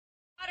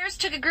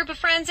Took a group of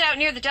friends out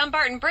near the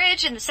Dumbarton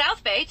Bridge in the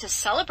South Bay to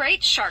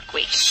celebrate Shark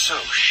Week. So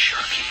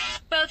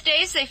sharky. Both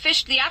days they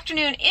fished the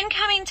afternoon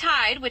incoming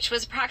tide, which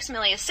was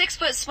approximately a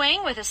 6-foot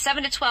swing with a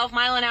 7 to 12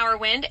 mile an hour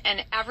wind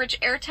and average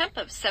air temp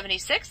of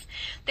 76.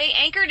 They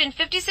anchored in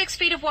 56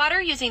 feet of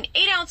water using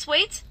 8-ounce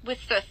weights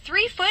with the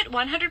 3-foot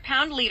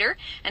 100-pound leader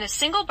and a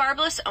single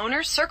barbless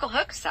owner circle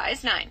hook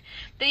size 9.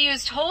 They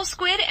used whole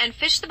squid and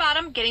fished the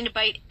bottom, getting to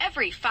bite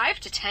every 5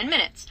 to 10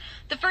 minutes.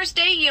 The first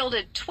day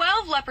yielded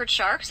 12 leopard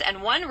sharks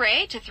and 1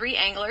 ray to 3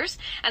 anglers,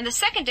 and the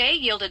second day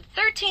yielded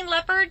 13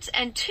 leopards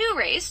and 2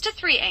 rays to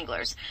 3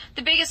 anglers.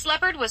 The biggest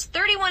leopard was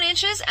 31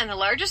 inches, and the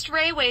largest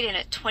ray weighed in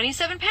at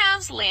 27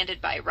 pounds, landed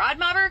by rod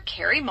mobber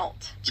Keri.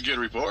 It's a good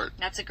report.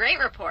 That's a great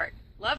report.